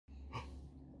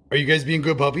Are you guys being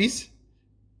good puppies?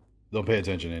 Don't pay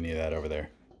attention to any of that over there.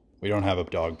 We don't have a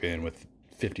dog bin with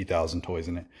 50,000 toys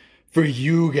in it. For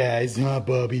you guys, huh,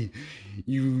 Bubby?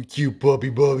 You cute puppy,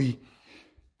 Bubby.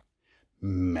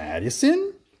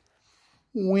 Madison?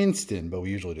 Winston, but we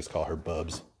usually just call her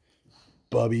Bubs.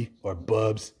 Bubby or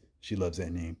Bubs. She loves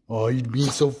that name. Oh, you're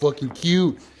being so fucking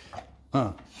cute.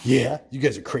 Huh? Yeah, you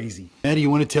guys are crazy. Maddie, you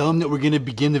want to tell them that we're going to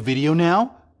begin the video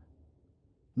now?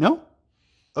 No?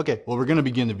 Okay, well, we're going to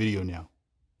begin the video now,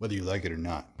 whether you like it or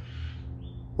not.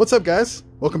 What's up, guys?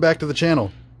 Welcome back to the channel.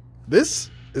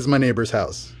 This is my neighbor's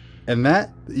house. And that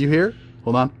you hear?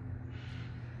 Hold on.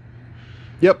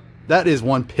 Yep, that is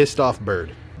one pissed off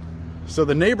bird. So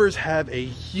the neighbors have a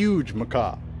huge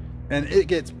macaw, and it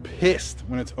gets pissed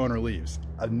when its owner leaves.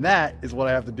 And that is what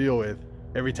I have to deal with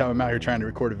every time I'm out here trying to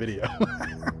record a video.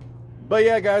 But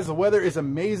yeah, guys, the weather is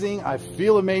amazing. I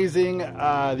feel amazing.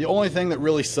 The only thing that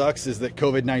really sucks is that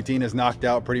COVID-19 has knocked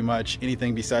out pretty much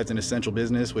anything besides an essential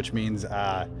business, which means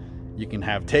you can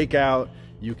have takeout,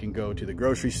 you can go to the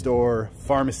grocery store,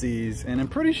 pharmacies, and I'm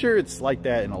pretty sure it's like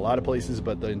that in a lot of places,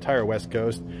 but the entire West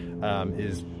Coast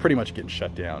is pretty much getting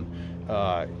shut down.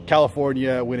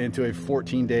 California went into a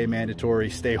 14-day mandatory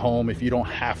stay home if you don't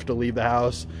have to leave the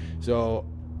house. So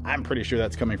I'm pretty sure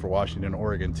that's coming for Washington and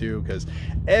Oregon too, because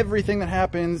everything that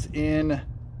happens in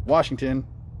Washington,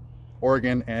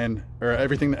 Oregon,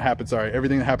 everything that happens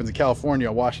in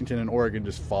California, Washington and Oregon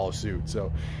just follow suit.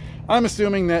 So I'm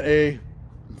assuming that a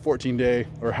 14-day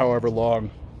or however long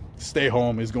stay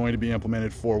home is going to be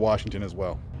implemented for Washington as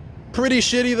well. Pretty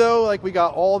shitty though, like we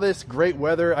got all this great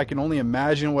weather. I can only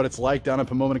imagine what it's like down in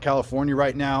Pomona, California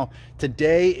right now.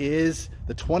 Today is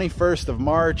the 21st of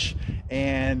March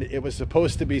and it was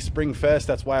supposed to be Spring Fest.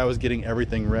 That's why I was getting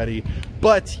everything ready.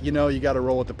 But you know, you got to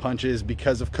roll with the punches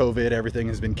because of COVID. Everything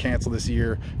has been canceled this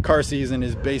year. Car season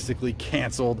is basically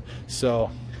canceled.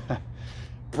 So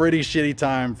pretty shitty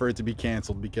time for it to be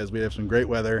canceled because we have some great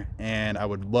weather and I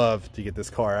would love to get this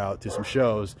car out to some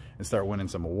shows and start winning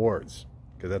some awards.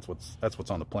 Because that's what's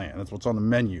on the plan. That's what's on the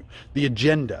menu, the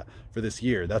agenda for this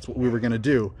year. That's what we were gonna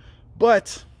do,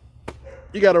 but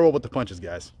you got to roll with the punches,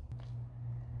 guys.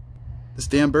 This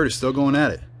damn bird is still going at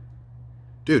it,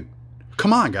 dude.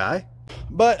 Come on, guy.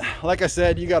 But like I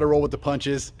said, you got to roll with the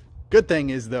punches. Good thing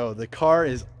is though, the car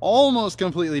is almost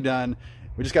completely done.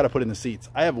 We just got to put in the seats.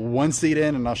 I have one seat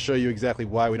in, and I'll show you exactly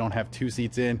why we don't have two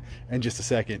seats in just a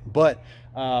second. But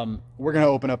we're going to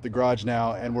open up the garage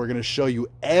now, and we're going to show you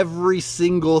every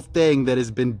single thing that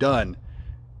has been done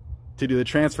to do the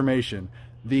transformation,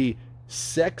 the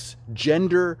sex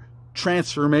gender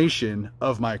transformation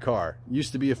of my car.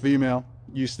 Used to be a female,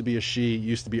 used to be a she,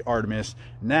 used to be Artemis.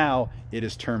 Now it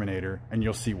is Terminator, and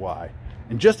you'll see why.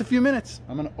 In just a few minutes,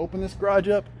 I'm going to open this garage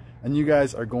up, and you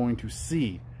guys are going to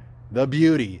see the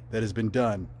beauty that has been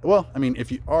done. Well, I mean,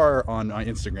 if you are on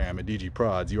Instagram at DG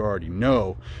Prods, you already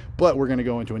know, but we're gonna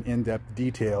go into an in-depth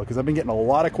detail because I've been getting a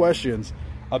lot of questions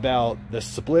about the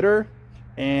splitter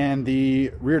and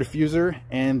the rear diffuser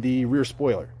and the rear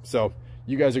spoiler. So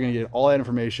you guys are gonna get all that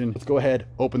information. Let's go ahead,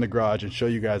 open the garage and show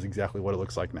you guys exactly what it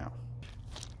looks like now.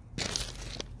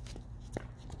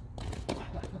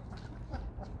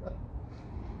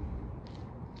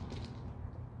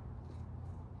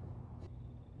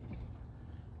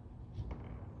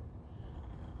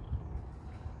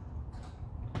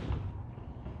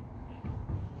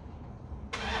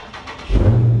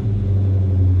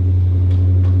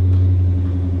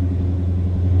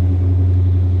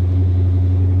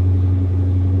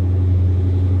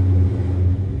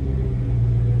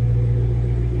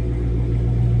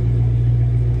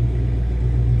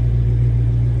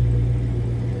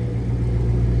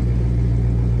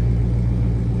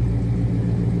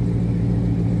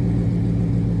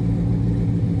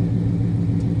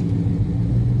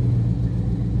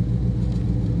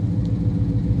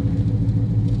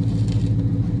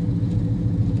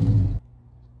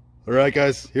 All right,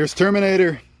 guys, here's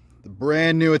Terminator, the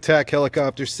brand new attack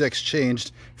helicopter, sex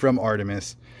changed from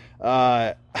Artemis.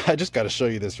 I just got to show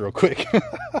you this real quick.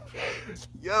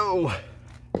 Yo,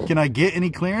 can I get any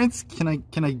clearance? Can I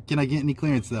get any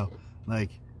clearance though?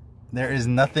 Like, there is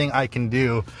nothing I can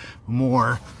do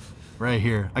more right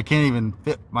here. I can't even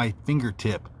fit my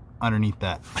fingertip underneath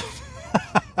that.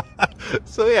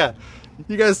 So yeah,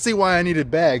 you guys see why I needed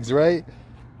bags, right?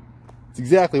 It's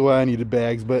exactly why I needed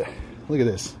bags, but look at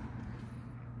this.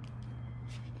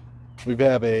 We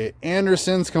have a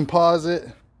Anderson's composite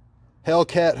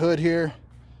Hellcat hood here,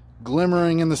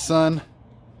 glimmering in the sun,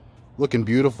 looking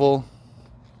beautiful.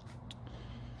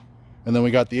 And then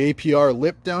we got the APR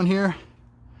lip down here,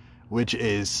 which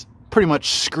is pretty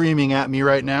much screaming at me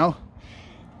right now.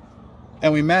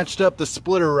 And we matched up the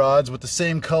splitter rods with the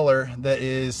same color that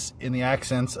is in the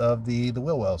accents of the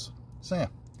wheel wells. So yeah,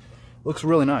 looks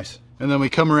really nice. And then we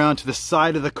come around to the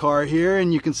side of the car here,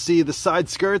 and you can see the side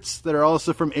skirts that are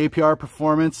also from APR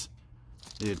Performance.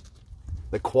 Dude,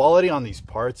 the quality on these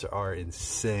parts are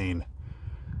insane.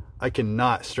 I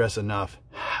cannot stress enough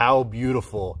how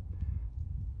beautiful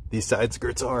these side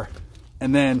skirts are.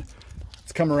 And then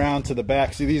let's come around to the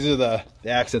back. See, these are the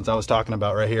accents I was talking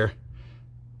about right here.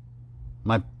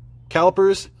 My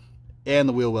calipers and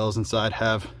the wheel wells inside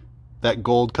have that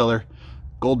gold color,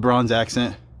 gold bronze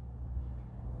accent.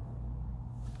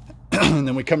 And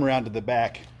then we come around to the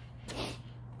back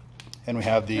and we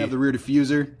have the rear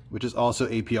diffuser, which is also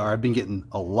APR. I've been getting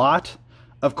a lot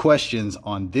of questions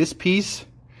on this piece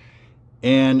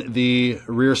and the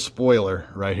rear spoiler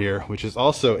right here, which is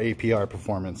also APR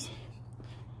Performance.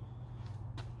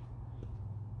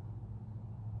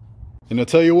 And I'll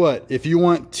tell you what, if you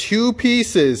want two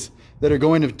pieces that are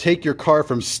going to take your car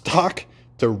from stock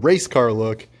to race car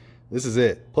look, this is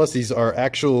it. Plus, these are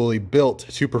actually built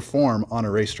to perform on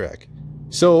a racetrack.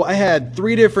 So I had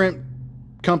 3 different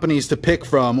companies to pick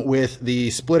from with the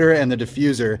splitter and the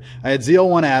diffuser. I had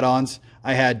ZL1 add-ons,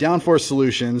 I had Downforce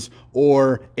Solutions,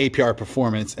 or APR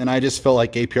Performance, and I just felt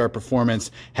like APR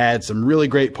Performance had some really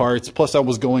great parts. Plus, I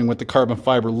was going with the carbon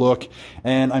fiber look,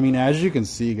 and I mean, as you can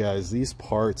see, guys, these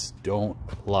parts don't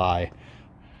lie.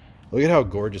 Look at how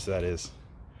gorgeous that is.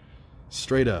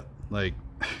 Straight up, like,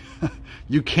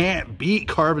 you can't beat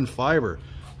carbon fiber.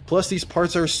 Plus, these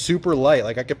parts are super light.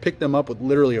 Like, I could pick them up with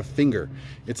literally a finger.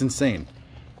 It's insane.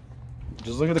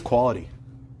 Just look at the quality.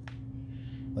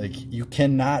 Like, you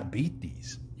cannot beat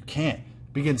these. You can't.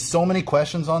 We get so many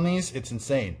questions on these, it's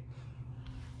insane.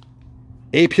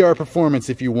 APR Performance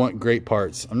if you want great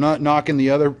parts. I'm not knocking the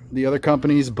other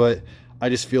companies, but I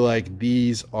just feel like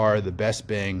these are the best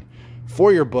bang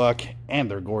for your buck, and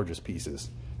they're gorgeous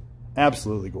pieces.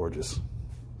 Absolutely gorgeous.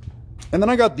 And then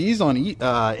I got these on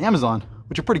Amazon,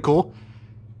 which are pretty cool.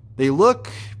 They look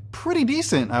pretty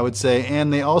decent, I would say,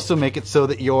 and they also make it so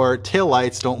that your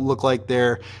taillights don't look like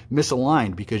they're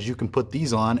misaligned, because you can put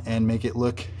these on and make it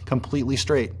look completely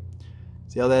straight.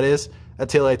 See how that is? That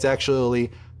taillight's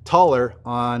actually taller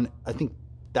on, I think,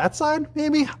 that side,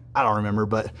 maybe? I don't remember,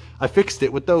 but I fixed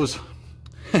it with those.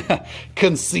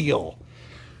 Conceal.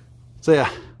 So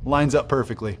yeah, lines up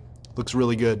perfectly. Looks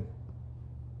really good.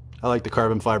 I like the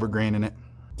carbon fiber grain in it.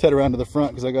 Let's head around to the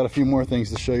front because I got a few more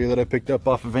things to show you that I picked up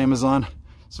off of Amazon.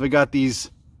 So we got these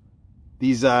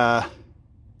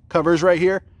covers right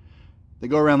here. They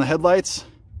go around the headlights.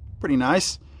 Pretty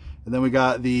nice. And then we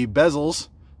got the bezels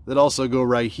that also go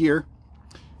right here,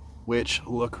 which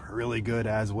look really good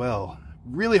as well.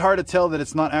 Really hard to tell that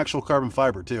it's not actual carbon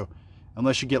fiber too.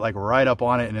 Unless you get like right up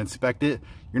on it and inspect it,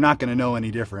 you're not going to know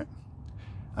any different.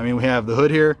 I mean, we have the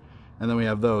hood here, and then we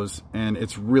have those, and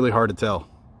it's really hard to tell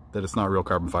that it's not real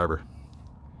carbon fiber.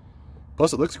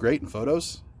 Plus, it looks great in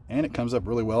photos, and it comes up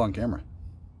really well on camera.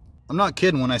 I'm not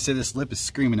kidding when I say this lip is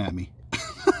screaming at me.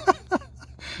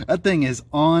 That thing is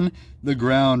on the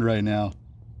ground right now.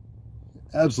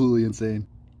 Absolutely insane.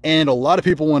 And a lot of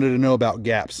people wanted to know about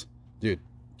gaps. Dude,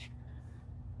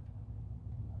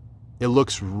 it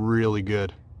looks really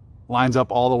good. Lines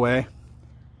up all the way.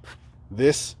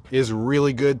 This is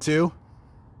really good too.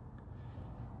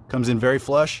 Comes in very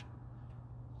flush.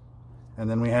 And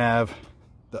then we have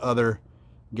the other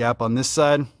gap on this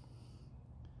side.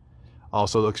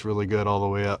 Also looks really good all the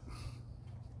way up.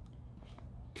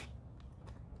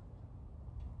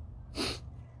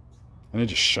 And it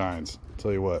just shines. I'll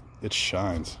tell you what, it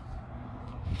shines.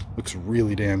 Looks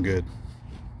really damn good.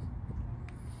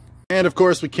 And of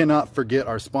course, we cannot forget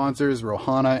our sponsors,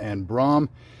 Rohana and Brom.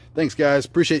 Thanks, guys.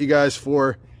 Appreciate you guys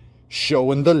for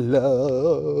showing the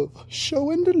love.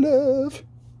 Showing the love.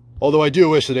 Although I do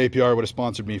wish that APR would have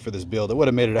sponsored me for this build. It would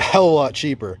have made it a hell of a lot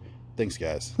cheaper. Thanks,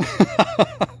 guys.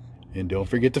 And don't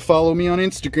forget to follow me on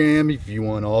Instagram if you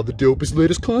want all the dopest,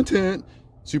 latest content.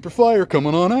 Super fire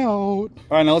coming on out. All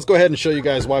right, now let's go ahead and show you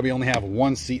guys why we only have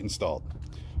one seat installed.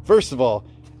 First of all,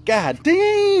 god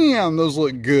damn, those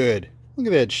look good. Look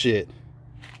at that shit.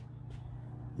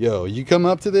 Yo, you come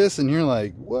up to this and you're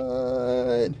like,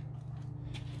 what?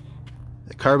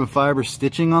 The carbon fiber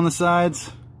stitching on the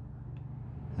sides.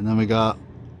 And then we got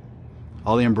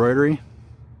all the embroidery.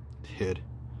 Dude,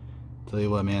 tell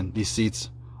you what, man, these seats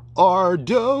are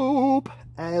dope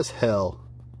as hell.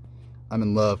 I'm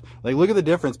in love. Like, look at the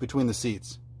difference between the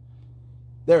seats.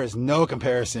 There is no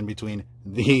comparison between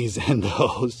these and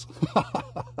those.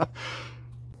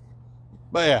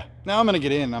 But yeah, now I'm gonna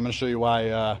get in and I'm gonna show you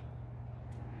why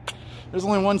there's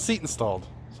only one seat installed.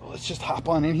 So let's just hop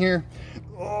on in here.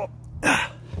 Oh.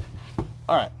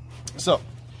 All right, so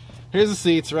here's the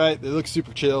seats, right? They look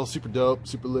super chill, super dope,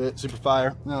 super lit, super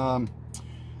fire.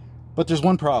 But there's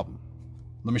one problem.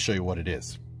 Let me show you what it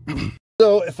is.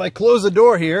 So if I close the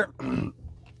door here,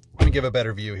 let me give a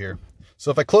better view here.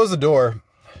 So if I close the door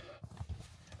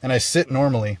and I sit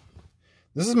normally,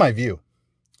 this is my view.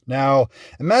 Now,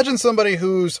 imagine somebody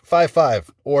who's 5'5"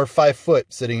 or 5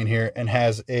 foot sitting in here and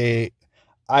has a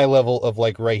eye level of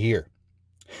like right here.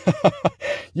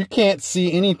 You can't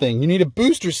see anything. You need a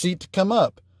booster seat to come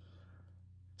up.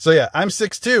 So yeah, I'm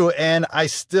 6'2", and I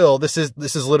still, this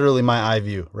is literally my eye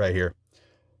view right here.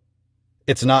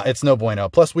 It's no bueno.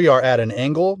 Plus we are at an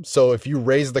angle, so if you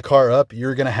raise the car up,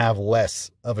 you're gonna have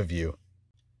less of a view.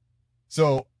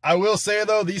 So I will say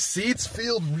though, these seats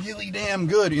feel really damn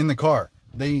good in the car.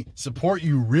 They support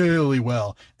you really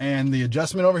well. And the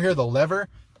adjustment over here, the lever,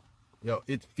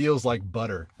 it feels like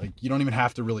butter. Like you don't even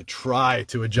have to really try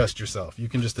to adjust yourself. You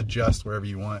can just adjust wherever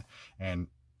you want. And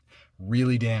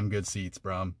really damn good seats,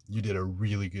 bro. You did a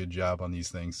really good job on these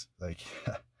things. Like,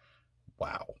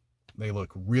 wow. They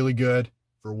look really good.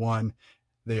 For one,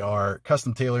 they are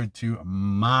custom tailored to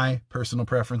my personal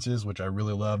preferences, which I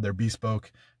really love. Their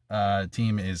bespoke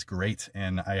team is great.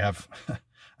 And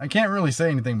I can't really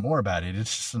say anything more about it.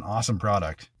 It's just an awesome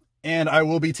product. And I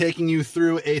will be taking you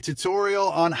through a tutorial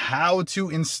on how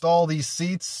to install these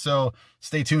seats. So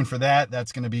stay tuned for that.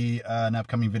 That's going to be an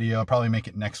upcoming video. I'll probably make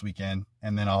it next weekend,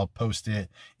 and then I'll post it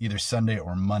either Sunday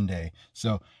or Monday.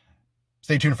 So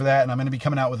stay tuned for that. And I'm going to be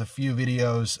coming out with a few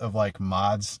videos of like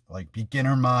mods, like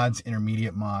beginner mods,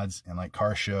 intermediate mods, and like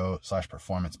car show /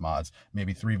 performance mods.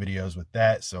 Maybe 3 videos with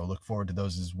that. So look forward to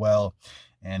those as well.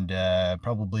 And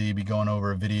probably be going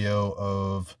over a video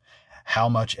of how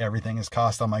much everything has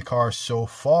cost on my car so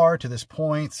far to this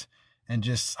point, and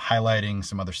just highlighting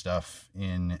some other stuff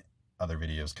in other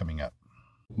videos coming up.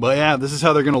 But yeah, this is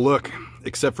how they're gonna look,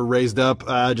 except for raised up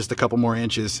just a couple more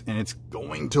inches, and it's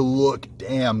going to look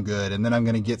damn good. And then I'm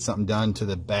gonna get something done to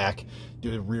the back,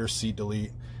 do a rear seat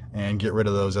delete, and get rid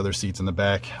of those other seats in the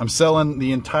back. I'm selling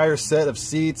the entire set of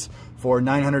seats for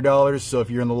 $900. So if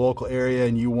you're in the local area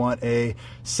and you want a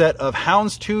set of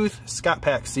Houndstooth Scott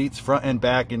Pack seats, front and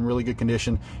back, in really good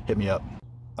condition, hit me up.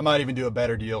 I might even do a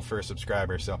better deal for a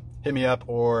subscriber. So hit me up,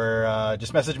 or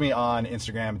just message me on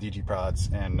Instagram,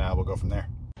 DGProds, and we'll go from there.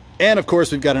 And of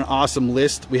course, we've got an awesome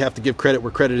list. We have to give credit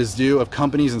where credit is due, of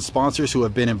companies and sponsors who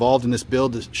have been involved in this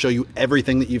build to show you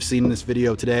everything that you've seen in this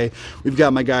video today. We've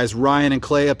got my guys Ryan and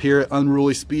Clay up here at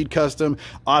Unruly Speed Custom.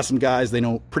 Awesome guys. They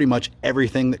know pretty much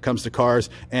everything that comes to cars,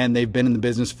 and they've been in the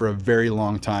business for a very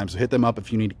long time. So hit them up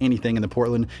if you need anything in the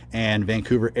Portland and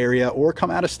Vancouver area, or come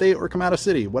out of state or come out of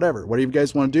city, whatever you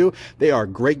guys want to do. They are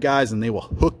great guys, and they will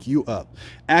hook you up.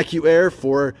 AccuAir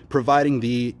for providing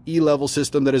the E-level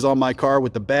system that is on my car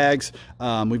with the bags.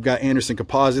 We've got Anderson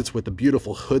Composites with the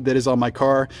beautiful hood that is on my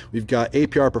car. We've got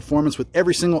APR Performance with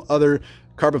every single other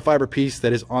carbon fiber piece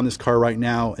that is on this car right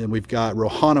now. And we've got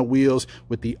Rohana wheels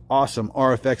with the awesome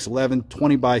RFX 11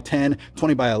 20x10,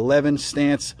 20x11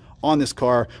 stance on this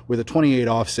car with a 28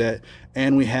 offset.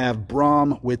 And we have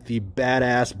Brom with the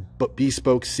badass but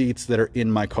bespoke seats that are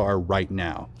in my car right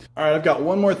now. All right, I've got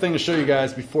one more thing to show you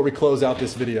guys before we close out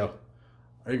this video.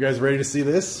 Are you guys ready to see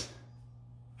this?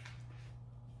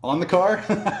 On the car?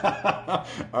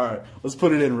 All right, let's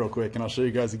put it in real quick, and I'll show you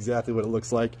guys exactly what it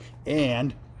looks like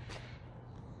and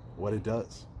what it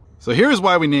does. So here's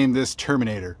why we named this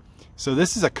Terminator. So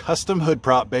this is a custom hood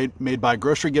prop made by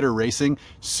Grocery Getter Racing.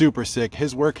 Super sick.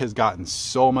 His work has gotten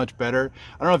so much better.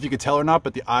 I don't know if you could tell or not,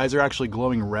 but the eyes are actually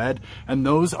glowing red, and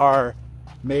those are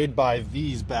made by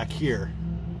these back here.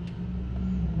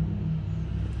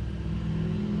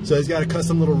 So he's got a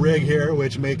custom little rig here,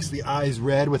 which makes the eyes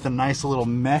red with a nice little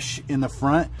mesh in the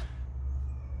front.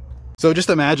 So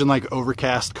just imagine like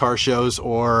overcast car shows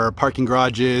or parking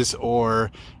garages,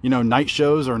 or, night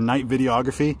shows or night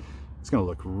videography. It's gonna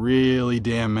look really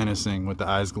damn menacing with the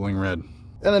eyes glowing red. And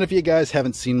then if you guys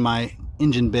haven't seen my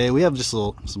engine bay, we have just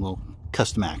some little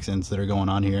custom accents that are going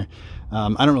on here.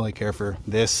 I don't really care for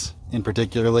this in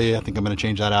particularly. I think I'm gonna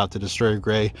change that out to Destroyer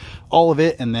Gray, all of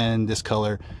it, and then this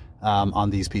color on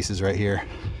these pieces right here.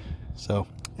 So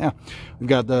yeah, we've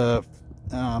got the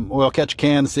oil catch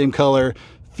can, the same color,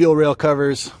 fuel rail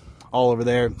covers all over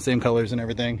there, same colors and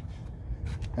everything.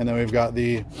 And then we've got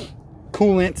the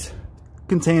coolant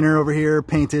container over here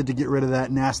painted to get rid of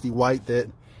that nasty white that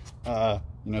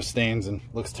stains and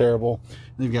looks terrible.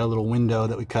 And we've got a little window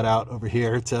that we cut out over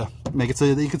here to make it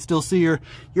so that you can still see your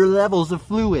levels of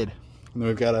fluid. And then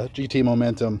we've got a GT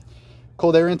Momentum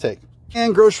cold air intake.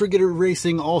 And Grocery Getter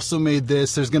Racing also made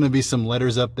this. There's going to be some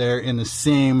letters up there in the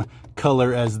same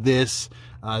color as this.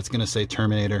 It's going to say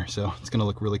Terminator, so it's going to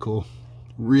look really cool.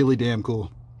 Really damn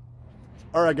cool.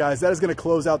 All right, guys, that is going to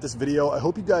close out this video. I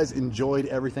hope you guys enjoyed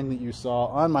everything that you saw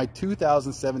on my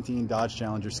 2017 Dodge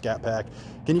Challenger Scat Pack.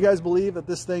 Can you guys believe that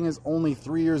this thing is only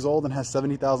 3 years old and has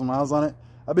 70,000 miles on it?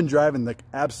 I've been driving the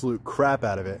absolute crap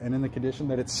out of it, and in the condition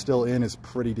that it's still in is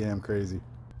pretty damn crazy.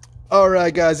 All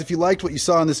right, guys, if you liked what you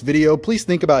saw in this video, please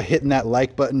think about hitting that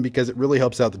like button because it really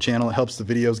helps out the channel. It helps the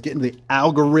videos get into the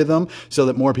algorithm so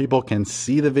that more people can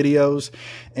see the videos,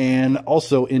 and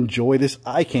also enjoy this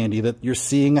eye candy that you're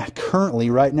seeing currently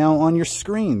right now on your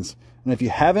screens. And if you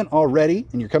haven't already,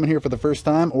 and you're coming here for the first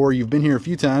time, or you've been here a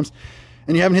few times,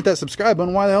 and you haven't hit that subscribe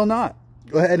button, why the hell not?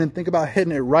 Go ahead and think about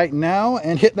hitting it right now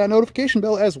and hit that notification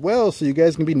bell as well so you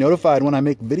guys can be notified when I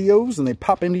make videos and they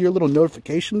pop into your little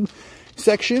notification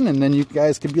section, and then you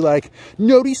guys can be like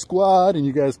Noti Squad, and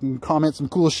you guys can comment some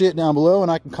cool shit down below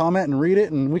and I can comment and read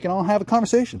it and we can all have a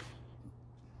conversation.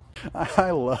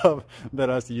 I love that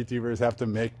us YouTubers have to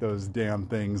make those damn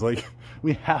things. Like,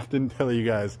 we have to tell you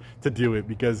guys to do it,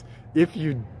 because if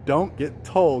you don't get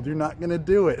told, you're not gonna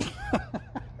do it.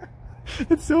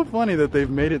 It's so funny that they've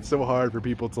made it so hard for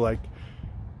people to like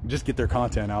just get their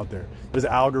content out there. There's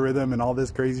algorithm and all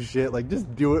this crazy shit. Like,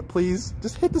 just do it, please.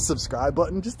 Just hit the subscribe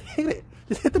button. Just hit it.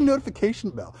 Just hit the notification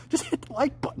bell. Just hit the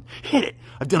like button. Hit it.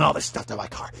 I've done all this stuff to my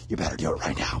car. You better do it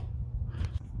right now.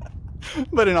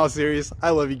 But in all seriousness,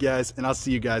 I love you guys, and I'll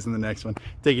see you guys in the next one.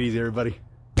 Take it easy, everybody.